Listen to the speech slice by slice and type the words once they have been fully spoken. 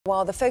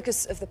While the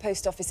focus of the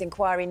Post Office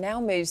inquiry now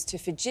moves to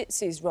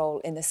Fujitsu's role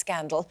in the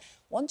scandal,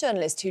 one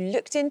journalist who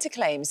looked into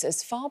claims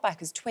as far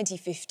back as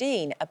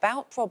 2015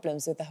 about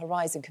problems with the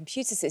Horizon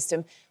computer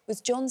system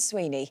was John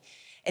Sweeney.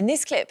 In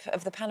this clip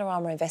of the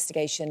Panorama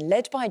investigation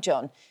led by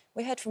John,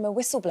 we heard from a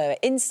whistleblower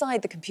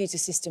inside the computer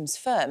systems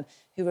firm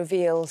who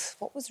revealed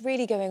what was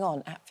really going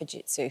on at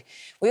Fujitsu.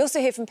 We also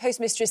hear from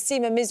Postmistress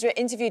Seema Misra,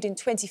 interviewed in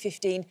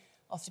 2015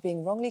 after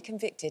being wrongly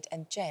convicted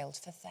and jailed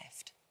for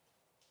theft.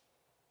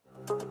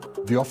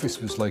 The office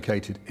was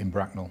located in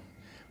Bracknell.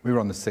 We were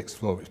on the 6th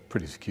floor. It was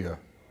pretty secure.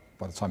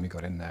 By the time we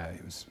got in there,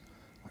 it was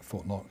like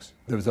Fort Knox.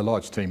 There was a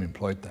large team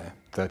employed there,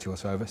 30 or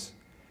so of us,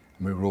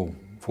 and we were all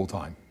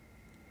full-time.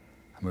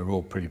 And we were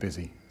all pretty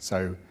busy.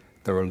 So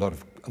there were a lot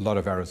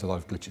of errors, a lot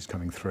of glitches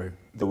coming through.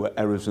 There were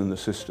errors in the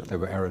system? There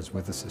were errors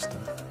with the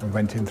system. We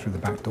went in through the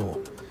back door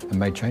and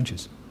made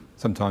changes.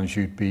 Sometimes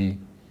you'd be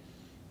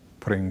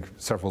putting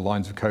several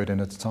lines of code in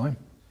at a time.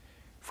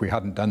 If we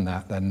hadn't done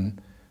that, then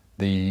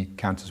the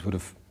counters would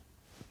have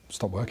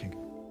stopped working.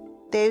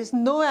 There's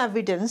no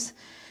evidence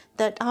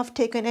that I've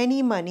taken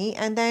any money,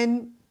 and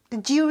then the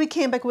jury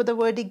came back with the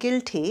verdict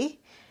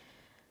guilty.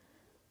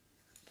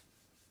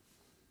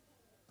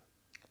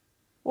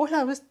 All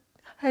I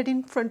had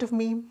in front of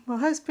me, my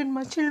husband,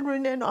 my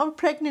children, and I was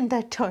pregnant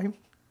that time.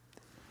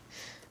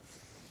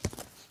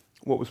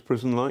 What was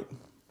prison like?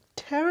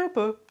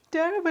 Terrible,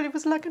 terrible. It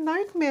was like a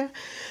nightmare.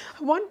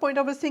 At one point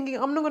I was thinking,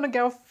 I'm not going to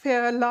get off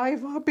here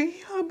alive. I'll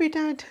be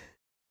dead.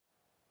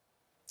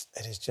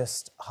 It is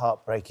just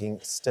heartbreaking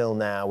still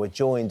now. We're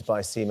joined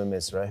by Seema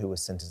Misra, who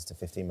was sentenced to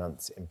 15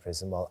 months in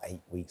prison while 8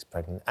 weeks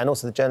pregnant, and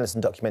also the journalist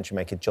and documentary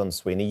maker John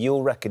Sweeney.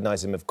 You'll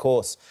recognise him, of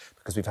course,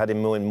 because we've had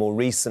him more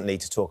recently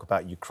to talk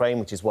about Ukraine,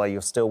 which is why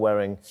you're still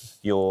wearing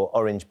your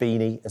orange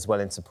beanie as well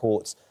in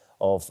support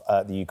of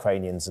the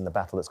Ukrainians and the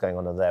battle that's going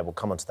on over there. We'll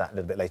come on to that a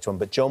little bit later on.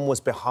 But John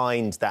was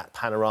behind that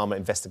Panorama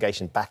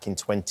investigation back in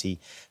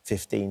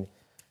 2015.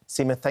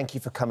 Seema, thank you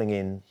for coming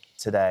in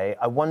today.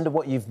 I wonder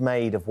what you've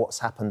made of what's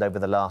happened over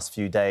the last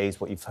few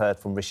days, what you've heard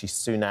from Rishi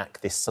Sunak,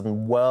 this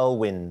sudden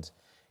whirlwind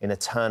in a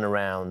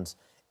turnaround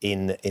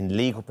in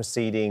legal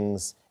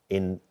proceedings,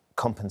 in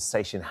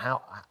compensation.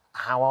 How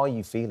are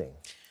you feeling?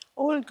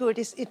 All good.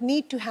 It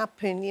needs to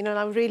happen. You know,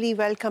 I'm really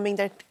welcoming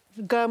that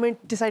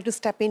government decided to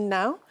step in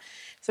now,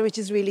 so which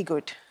is really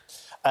good.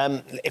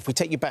 If we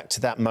take you back to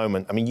that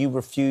moment, I mean, you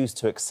refused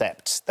to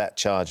accept that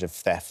charge of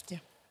theft. Yeah.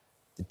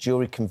 The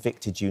jury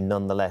convicted you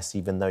nonetheless,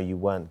 even though you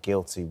weren't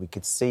guilty. We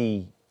could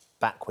see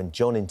back when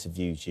John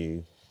interviewed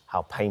you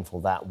how painful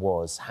that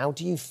was. How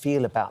do you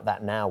feel about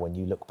that now when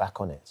you look back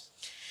on it?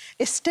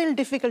 It's still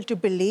difficult to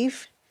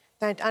believe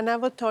that I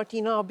never thought,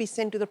 you know, I'll be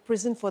sent to the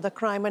prison for the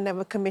crime I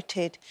never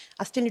committed.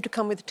 I still need to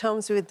come with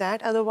terms with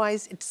that.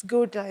 Otherwise, it's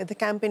good. The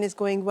campaign is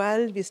going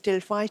well. We're still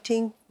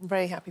fighting. I'm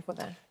very happy for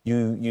that.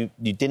 You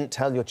didn't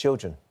tell your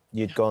children.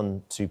 You'd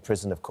gone to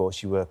prison, of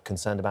course. You were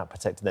concerned about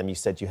protecting them. You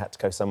said you had to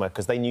go somewhere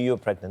because they knew you were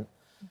pregnant,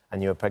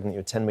 and you were pregnant. You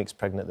were 10 weeks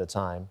pregnant at the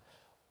time.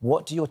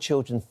 What do your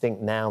children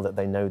think now that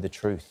they know the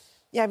truth?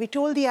 Yeah, we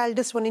told the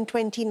eldest one in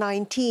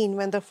 2019,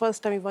 when the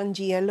first time we won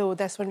GLO,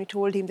 that's when we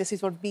told him this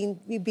is what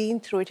we've been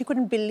through it. He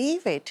couldn't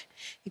believe it.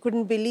 He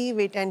couldn't believe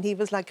it, and he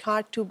was, like,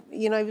 hard to...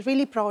 You know, he was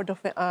really proud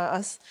of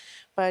us.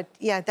 But,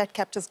 yeah, that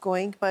kept us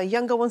going. But the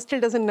younger one still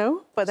doesn't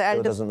know. But the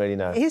eldest doesn't really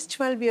know. He's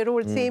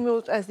 12-year-old, same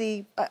as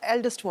the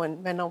eldest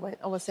one when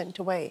I was sent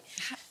away.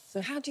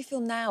 So how do you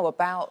feel now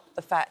about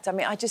the fact... I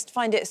mean, I just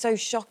find it so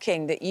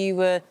shocking that you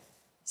were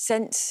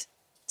sent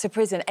to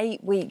prison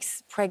 8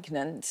 weeks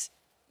pregnant.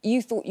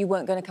 You thought you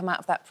weren't going to come out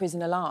of that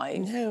prison alive.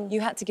 No.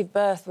 You had to give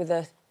birth with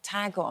a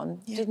tag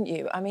on, didn't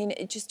you? I mean,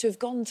 just to have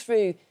gone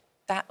through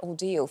that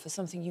ordeal for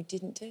something you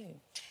didn't do.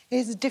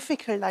 It's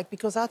difficult, like,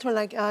 because I thought,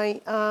 like,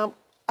 I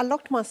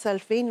locked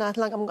myself in. I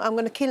like, I'm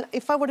going to kill...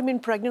 If I would have been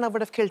pregnant, I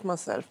would have killed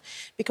myself.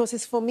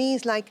 Because for me,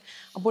 it's like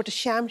I brought a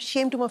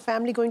shame to my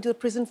family going to the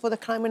prison for the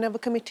crime I never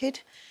committed.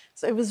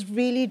 So it was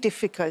really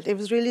difficult. It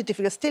was really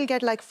difficult. I still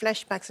get, like,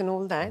 flashbacks and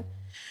all that.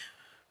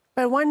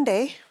 But one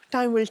day,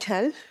 time will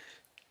tell.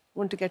 I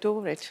want to get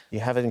over it.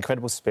 You have an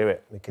incredible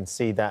spirit. We can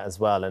see that as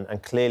well,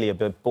 and clearly a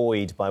bit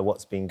buoyed by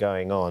what's been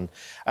going on.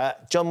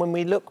 John, when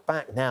we look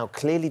back now,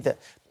 clearly that...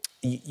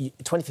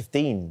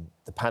 2015,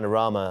 the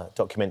Panorama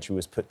documentary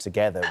was put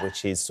together,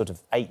 which is sort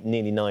of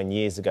nearly 9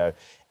 years ago.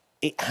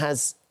 It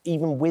has,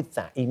 even with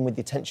that, even with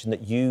the attention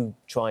that you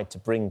tried to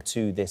bring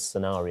to this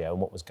scenario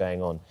and what was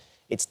going on,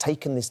 it's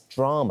taken this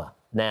drama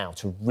now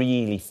to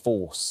really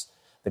force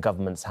the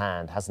government's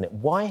hand, hasn't it?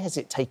 Why has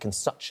it taken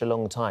such a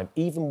long time,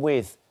 even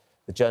with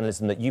the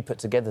journalism that you put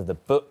together, the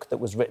book that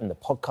was written, the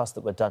podcast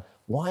that were done?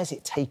 Why has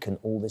it taken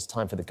all this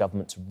time for the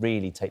government to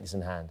really take this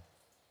in hand?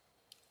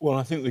 Well,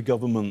 I think the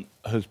government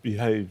has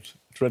behaved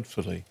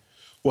dreadfully.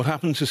 What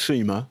happened to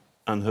Seema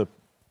and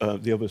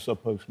the other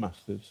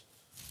Sub-Postmasters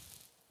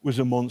was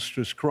a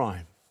monstrous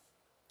crime.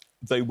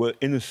 They were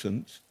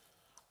innocent,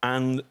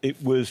 and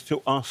it was,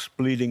 to us,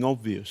 bleeding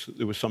obvious that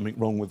there was something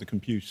wrong with the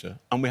computer.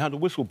 And we had a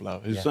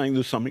whistleblower who's saying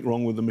there's something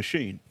wrong with the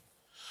machine.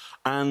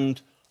 And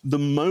the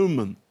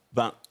moment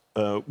that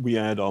we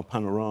aired our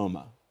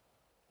Panorama,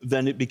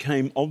 then it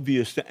became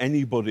obvious to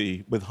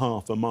anybody with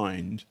half a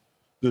mind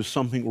there's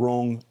something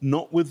wrong,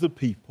 not with the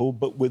people,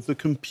 but with the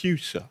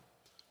computer.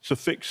 So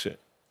fix it.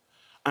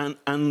 And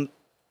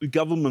the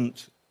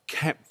government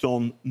kept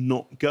on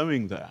not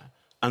going there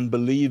and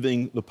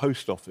believing the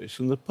post office.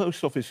 And the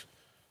post office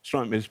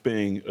struck me as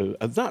being,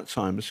 at that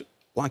time,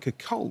 like a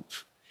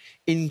cult,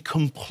 in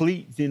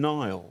complete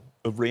denial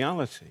of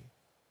reality.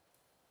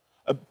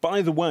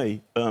 By the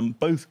way,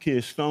 both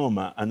Keir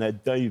Starmer and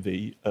Ed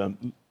Davey,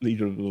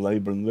 leader of the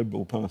Labour and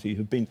Liberal Party,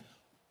 have been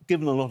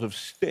given a lot of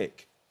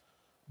stick.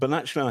 But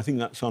actually, I think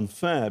that's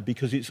unfair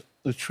because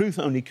the truth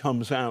only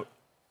comes out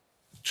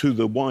to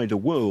the wider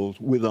world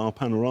with our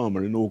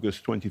panorama in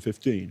August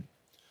 2015.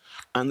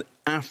 And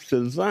after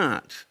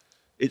that,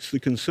 it's the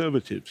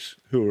Conservatives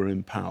who are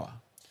in power.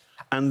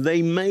 And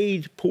they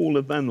made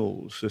Paula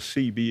Bennells a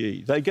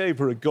CBE. They gave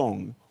her a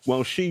gong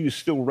while she was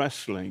still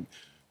wrestling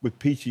with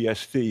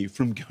PTSD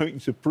from going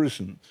to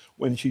prison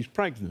when she's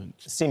pregnant.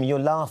 Seema, you're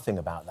laughing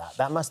about that.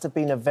 That must have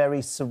been a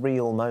very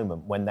surreal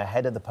moment when the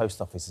head of the post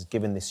office is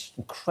given this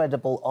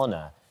incredible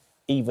honour,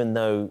 even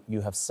though you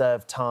have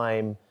served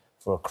time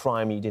for a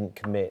crime you didn't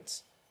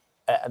commit.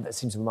 That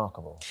seems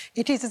remarkable.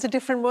 It is. It's a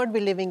different world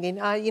we're living in.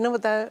 You know,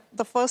 the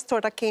first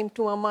thought that came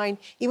to our mind,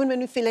 even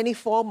when we fill any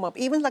form up,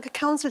 even like a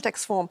council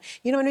tax form,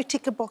 you know, when we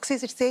tick the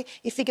boxes, it say,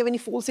 if we give any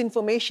false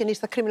information,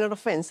 it's a criminal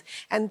offence.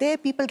 And there are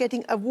people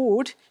getting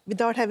award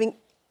without having,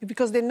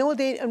 because they know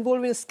they're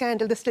involved in a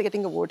scandal, they're still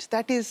getting awards.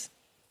 That is,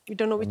 we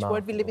don't know which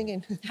world we're living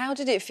in. How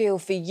did it feel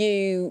for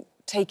you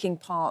taking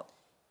part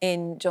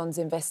in John's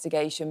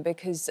investigation?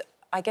 Because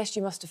I guess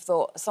you must have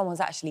thought someone's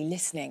actually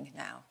listening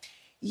now.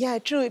 Yeah,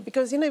 true,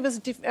 because, you know, it was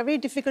a very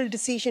difficult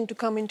decision to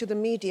come into the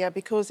media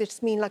because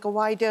it's mean like a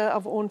wider,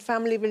 our own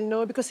family will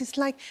know, because it's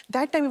like,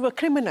 that time we were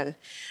criminal.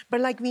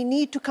 But, like, we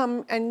need to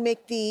come and make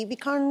we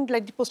can't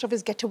let the post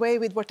office get away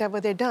with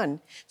whatever they've done.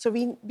 So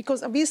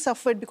because we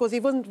suffered because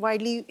it wasn't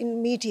widely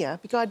in media,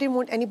 because I didn't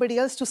want anybody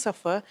else to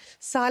suffer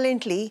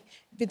silently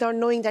without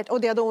knowing that, oh,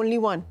 they're the only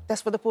one.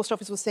 That's what the post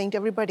office was saying to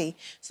everybody.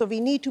 So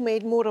we need to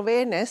make more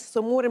awareness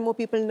so more and more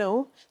people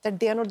know that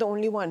they are not the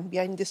only one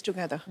behind this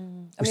together.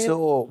 We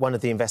saw one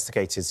of the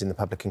investigators in the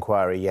public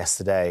inquiry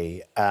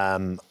yesterday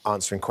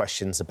answering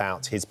questions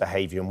about his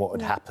behaviour and what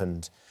had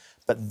happened.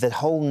 But the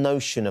whole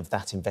notion of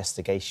that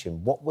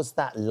investigation, what was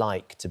that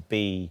like to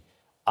be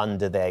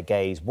under their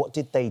gaze? What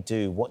did they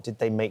do? What did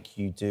they make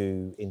you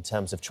do in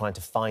terms of trying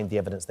to find the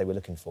evidence they were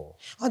looking for?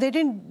 Oh, they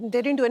didn't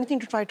do anything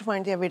to try to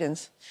find the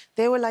evidence.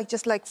 They were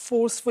just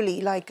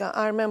forcefully,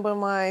 I remember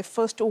my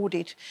first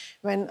audit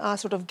when I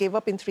sort of gave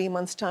up in 3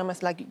 months' time. I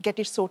was like, get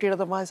it sorted,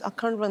 otherwise I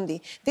can't run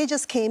They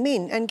just came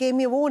in and gave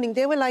me a warning.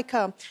 They were like,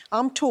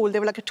 I'm tall,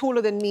 they were like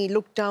taller than me,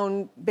 looked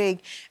down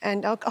big,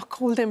 and I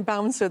called them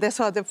bouncer. That's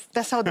how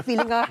the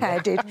feeling I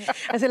had it.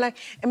 I said, like,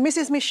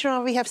 Mrs.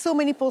 Misra, we have so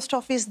many post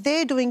office,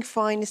 they're doing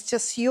fine. It's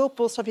just your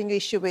post office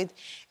issue with.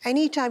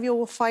 Anytime you're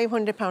over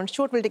 £500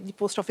 short, we'll take the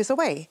post office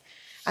away.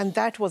 And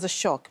that was a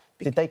shock.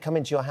 Did they come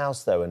into your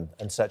house, though,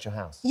 and search your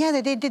house? Yeah,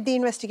 they did the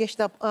investigation.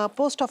 The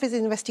post office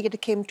investigator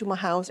came to my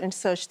house and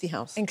searched the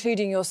house.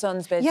 Including your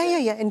son's bedroom?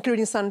 Yeah,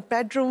 including son's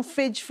bedroom,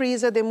 fridge,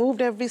 freezer. They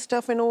moved every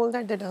stuff and all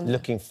that. They done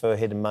Looking for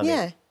hidden money?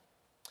 Yeah.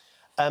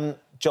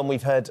 John,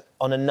 we've heard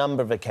on a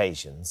number of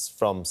occasions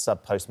from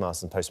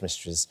sub-postmasters and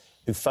postmistresses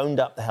who phoned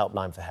up the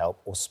helpline for help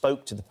or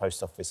spoke to the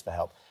post office for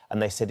help, and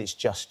they said it's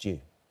just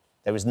you.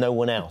 There is no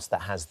one else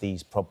that has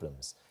these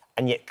problems.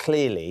 And yet,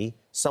 clearly,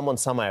 someone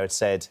somewhere had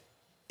said,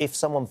 if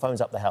someone phones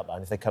up the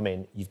helpline, if they come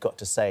in, you've got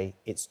to say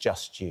it's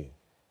just you.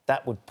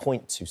 That would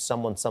point to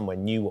someone somewhere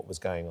knew what was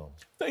going on.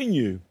 They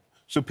knew.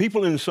 So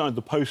people inside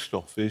the post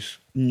office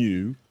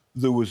knew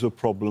there was a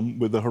problem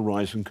with the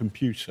Horizon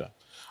computer.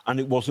 And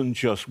it wasn't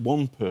just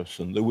one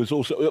person. There was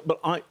also...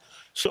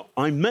 So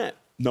I met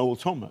Noel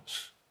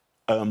Thomas,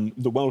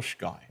 the Welsh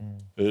guy,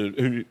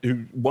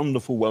 who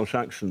wonderful Welsh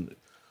accent.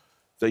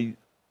 The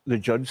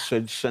judge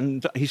said,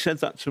 he said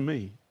that to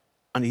me.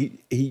 And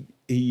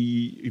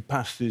he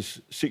passed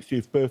his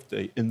 60th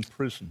birthday in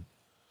prison.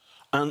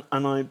 And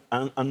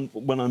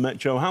when I met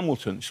Jo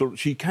Hamilton, so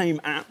she came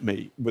at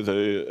me with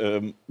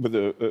a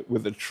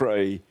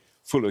tray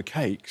full of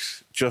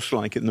cakes, just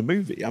like in the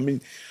movie. I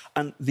mean,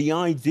 and the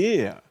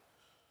idea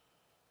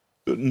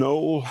that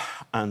Noel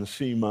and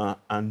Seema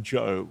and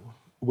Jo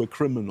were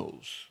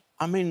criminals,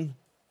 I mean,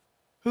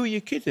 who are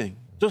you kidding?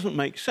 Doesn't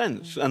make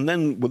sense. And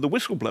then well, the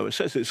whistleblower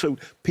says it. So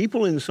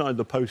people inside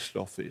the post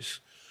office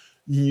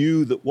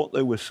knew that what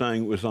they were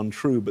saying was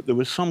untrue, but there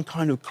was some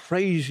kind of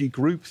crazy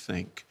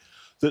groupthink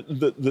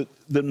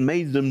that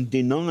made them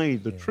deny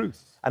the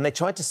truth. And they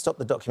tried to stop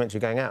the documentary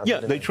going out. Yeah,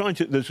 they tried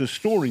to. There's a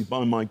story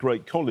by my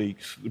great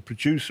colleagues, the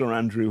producer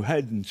Andrew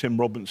Head and Tim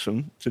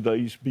Robinson,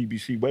 today's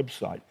BBC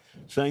website,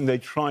 saying they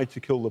tried to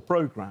kill the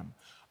programme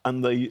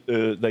and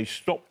they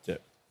stopped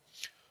it.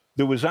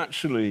 There was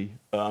actually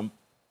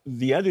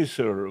the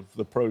editor of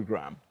the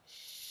programme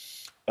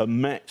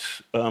met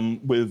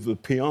with the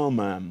PR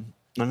man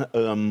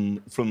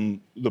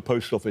from the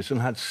post office and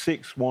had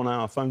 6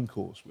 one-hour phone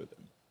calls with him.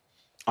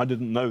 I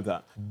didn't know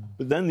that.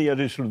 But then the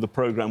editor of the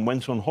programme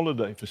went on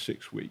holiday for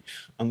 6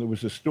 weeks, and there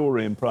was a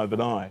story in Private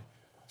Eye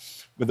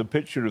with a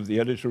picture of the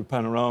editor of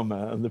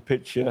Panorama, and the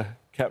picture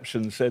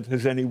caption said,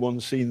 "Has anyone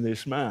seen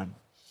this man?"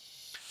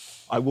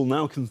 I will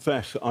now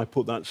confess that I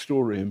put that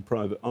story in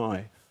Private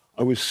Eye.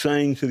 I was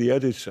saying to the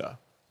editor,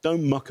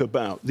 don't muck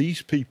about.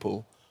 These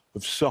people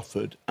have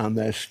suffered and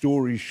their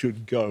stories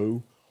should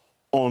go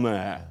on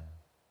air.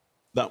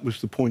 That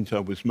was the point I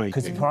was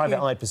making. Because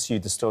Private Eye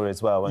pursued the story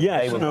as well.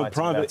 Yes, no,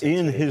 Private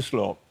Ian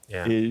Hislop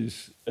yeah.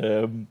 is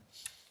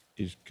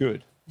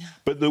good.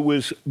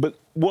 But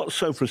what's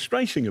so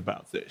frustrating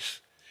about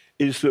this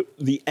is that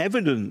the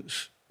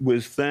evidence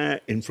was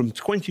there from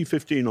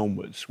 2015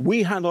 onwards.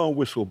 We had our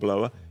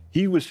whistleblower.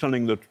 He was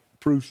telling the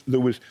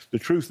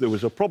truth. There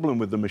was a problem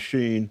with the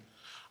machine,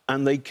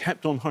 and they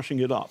kept on hushing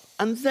it up.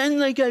 And then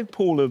they gave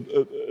Paul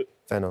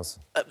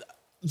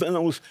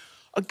Venables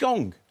a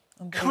gong.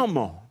 Come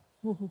on.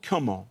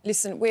 Come on.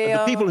 Listen,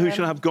 the people who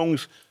should have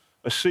gongs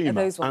are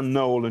Seema and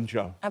Noel and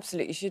Joe.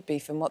 Absolutely should be,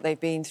 from what they've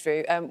been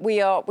through.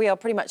 We are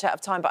pretty much out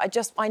of time, but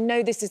I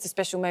know this is a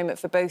special moment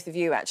for both of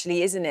you,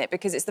 actually, isn't it?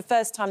 Because it's the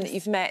first time that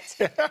you've met.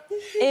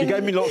 You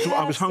gave me lots of...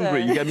 I was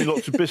hungry. You gave me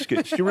lots of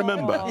biscuits. Do you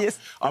remember? Oh. Yes.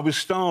 I was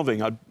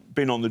starving. I'd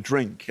been on the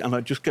drink, and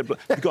I just kept... Have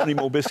you got any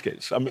more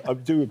biscuits? I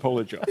do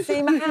apologise.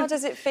 Seema, how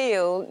does it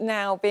feel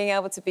now being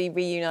able to be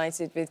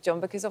reunited with John?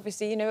 Because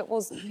obviously, you know, it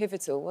was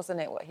pivotal, wasn't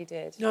it, what he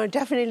did? No,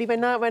 definitely.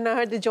 When I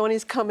heard that John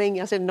is coming,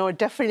 I said, no,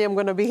 definitely I'm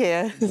going to be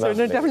here. So,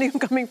 no, definitely I'm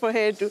coming for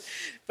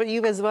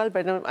you as well.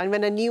 But and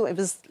when I knew it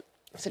was...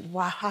 I said,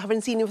 wow, I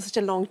haven't seen him for such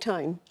a long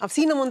time. I've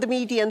seen him on the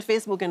media and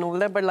Facebook and all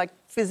that, but, like,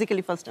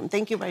 physically first time.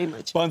 Thank you very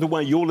much. By the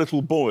way, your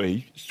little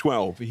boy, he's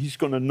 12, he's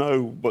going to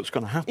know what's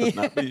going to happen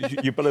now.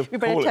 You better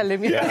tell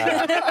him.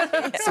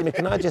 Yeah. Seema,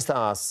 can I just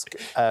ask,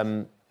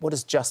 what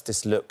does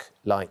justice look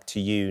like to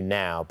you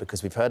now?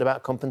 Because we've heard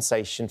about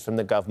compensation from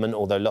the government,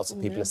 although lots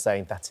of people are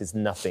saying that is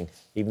nothing,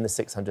 even the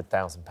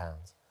 £600,000.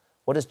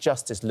 What does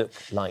justice look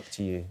like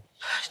to you?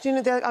 You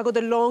know, I got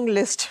the long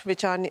list,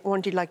 which I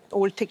wanted, like,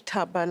 all ticked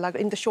up. But, like,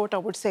 in the short, I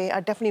would say I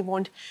definitely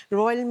want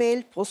Royal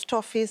Mail, Post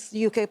Office,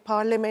 UK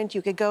Parliament,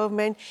 UK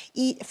Government,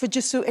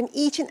 Fujitsu, and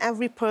each and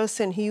every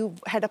person who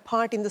had a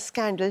part in the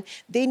scandal,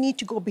 they need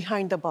to go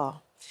behind the bar.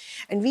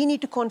 And we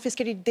need to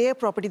confiscate their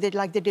property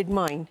like they did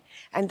mine.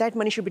 And that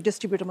money should be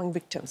distributed among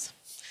victims.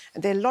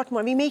 And there are a lot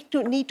more. We need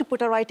to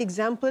put a right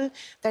example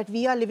that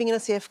we are living in a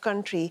safe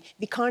country.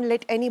 We can't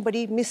let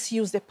anybody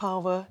misuse their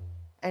power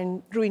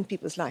and ruin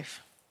people's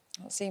life.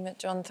 Well, Seema,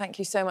 John, thank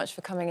you so much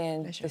for coming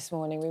in this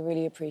morning. We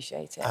really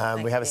appreciate it.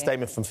 We have a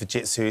statement from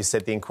Fujitsu who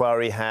said the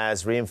inquiry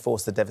has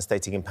reinforced the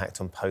devastating impact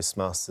on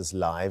postmasters'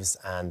 lives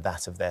and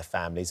that of their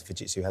families.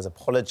 Fujitsu has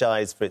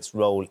apologised for its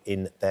role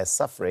in their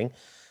suffering.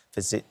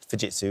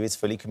 Fujitsu is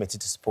fully committed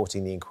to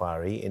supporting the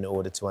inquiry in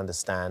order to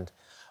understand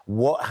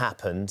what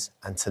happened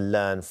and to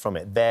learn from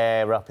it.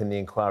 They're up in the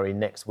inquiry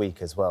next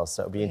week as well,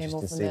 so it'll be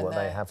interesting to see what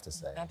they have to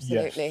say.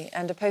 Absolutely. Yes.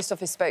 And a Post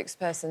Office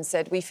spokesperson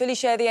said, we fully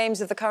share the aims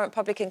of the current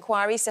public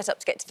inquiry set up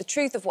to get to the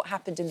truth of what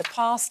happened in the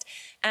past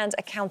and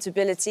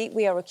accountability.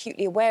 We are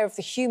acutely aware of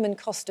the human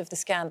cost of the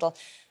scandal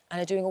and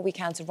are doing all we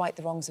can to right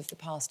the wrongs of the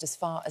past as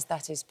far as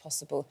that is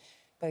possible.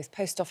 Both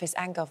Post Office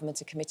and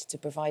government are committed to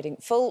providing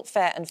full,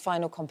 fair and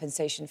final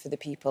compensation for the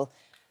people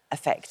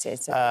affected.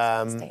 So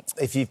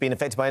if you've been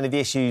affected by any of the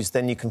issues,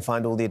 then you can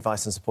find all the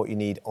advice and support you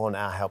need on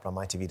our helpline,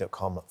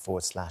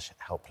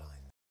 mytv.com/helpline.